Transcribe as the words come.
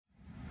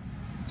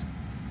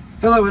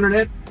Hello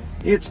Internet,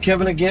 it's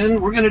Kevin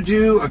again. We're going to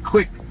do a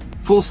quick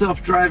full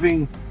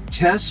self-driving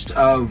test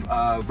of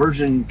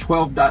version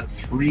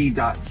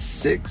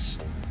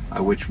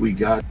 12.3.6, which we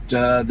got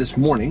this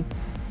morning,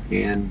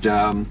 and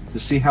to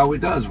see how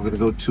it does, we're going to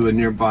go to a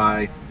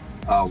nearby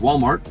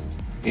Walmart,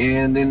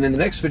 and then in the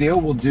next video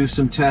we'll do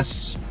some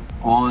tests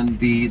on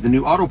the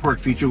new auto park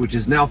feature, which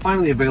is now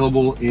finally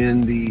available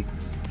in the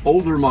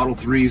older Model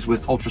 3s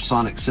with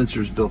ultrasonic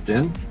sensors built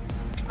in.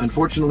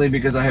 Unfortunately,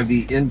 because I have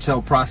the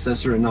Intel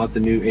processor and not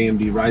the new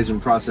AMD Ryzen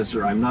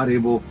processor, I'm not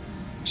able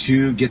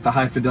to get the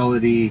high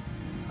fidelity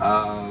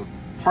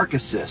park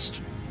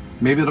assist.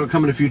 Maybe it'll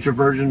come in a future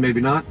version,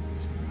 maybe not.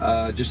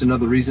 Just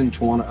another reason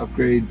to want to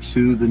upgrade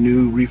to the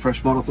new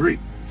refresh Model 3.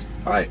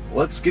 All right,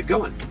 let's get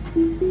going.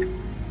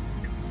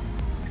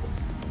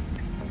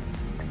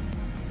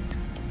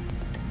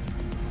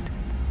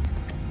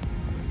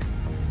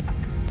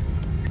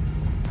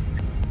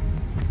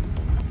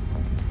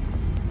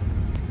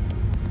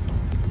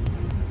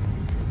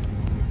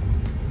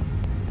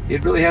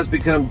 It really has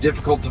become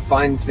difficult to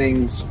find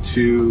things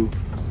to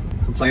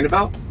complain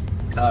about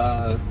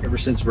ever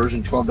since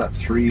version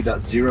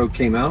 12.3.0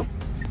 came out.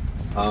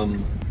 I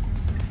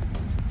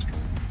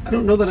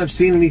don't know that I've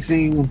seen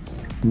anything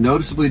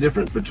noticeably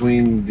different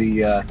between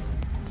the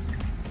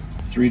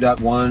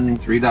 3.1,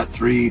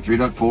 3.3,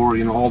 3.4,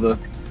 you know, all the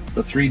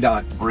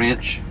 3-dot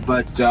branch,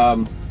 but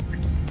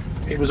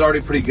it was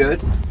already pretty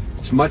good.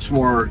 It's much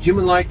more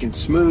human-like and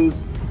smooth.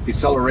 The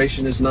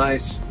acceleration is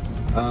nice.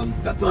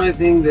 That's the only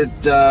thing that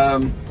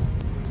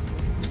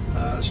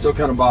still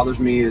kind of bothers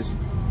me is,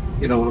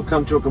 you know, it'll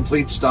come to a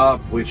complete stop,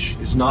 which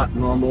is not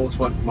normal. It's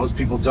what most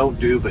people don't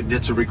do, but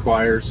NHTSA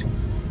requires,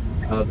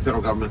 the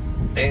federal government.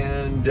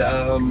 And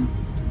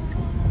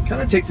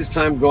kind of takes its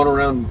time going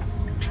around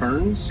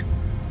turns,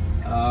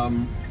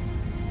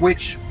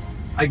 which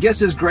I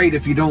guess is great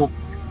if you don't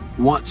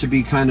want to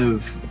be kind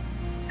of,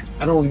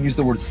 I don't want to use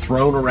the word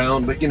thrown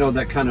around, but you know,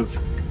 that kind of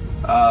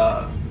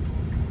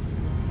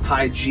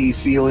high G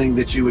feeling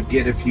that you would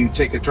get if you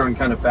take a turn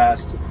kind of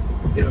fast.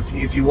 You know,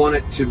 if you want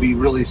it to be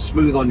really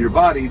smooth on your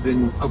body,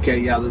 then okay,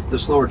 yeah, the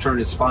slower turn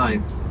is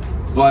fine.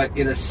 But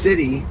in a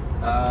city,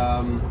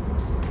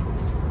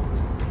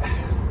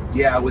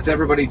 yeah, with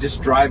everybody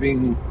just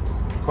driving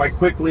quite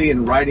quickly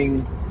and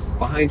riding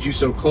behind you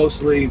so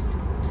closely,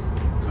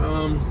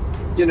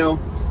 you know,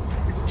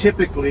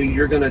 typically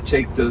you're going to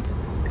take the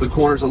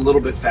corners a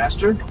little bit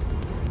faster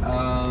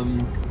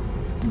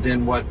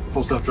than what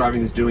full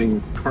self-driving is doing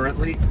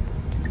currently.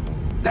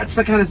 That's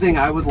the kind of thing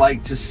I would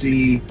like to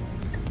see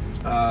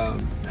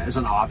as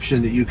an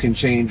option that you can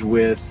change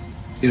with,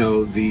 you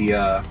know,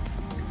 the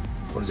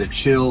what is it,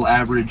 chill,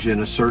 average,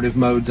 and assertive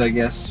modes, I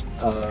guess,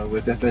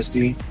 with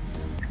FSD.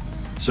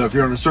 So if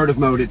you're on assertive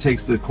mode, it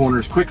takes the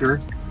corners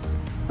quicker,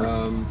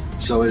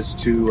 so as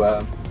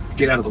to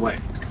get out of the way.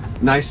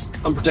 Nice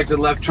unprotected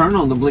left turn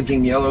on the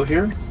blinking yellow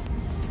here.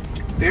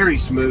 Very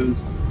smooth.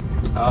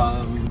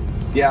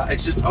 Yeah,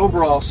 it's just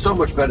overall so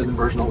much better than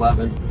version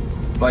 11.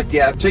 But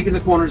yeah, taking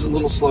the corners a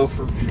little slow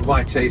for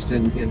my taste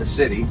in the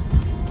city.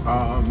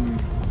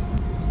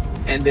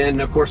 And then,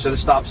 of course, at a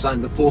stop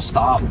sign, the full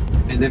stop,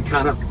 and then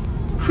kind of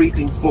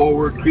creeping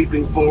forward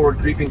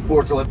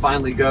till it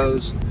finally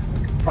goes.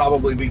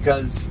 Probably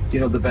because,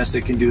 you know, the best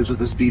it can do is with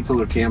the speed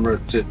pillar camera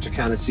to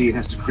kind of see it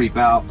has to creep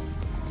out.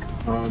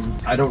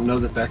 I don't know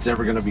that that's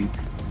ever going to be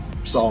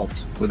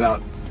solved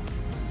without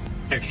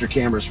extra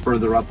cameras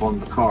further up on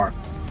the car.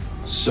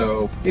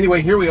 So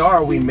anyway, here we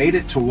are. We made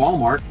it to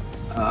Walmart.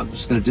 I'm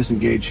just going to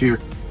disengage here,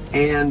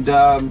 and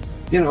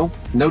you know,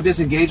 no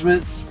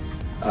disengagements,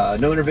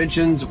 no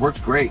interventions. It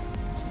worked great.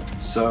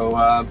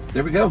 So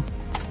there we go,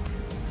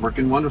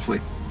 working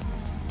wonderfully.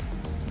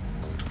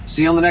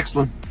 See you on the next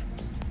one.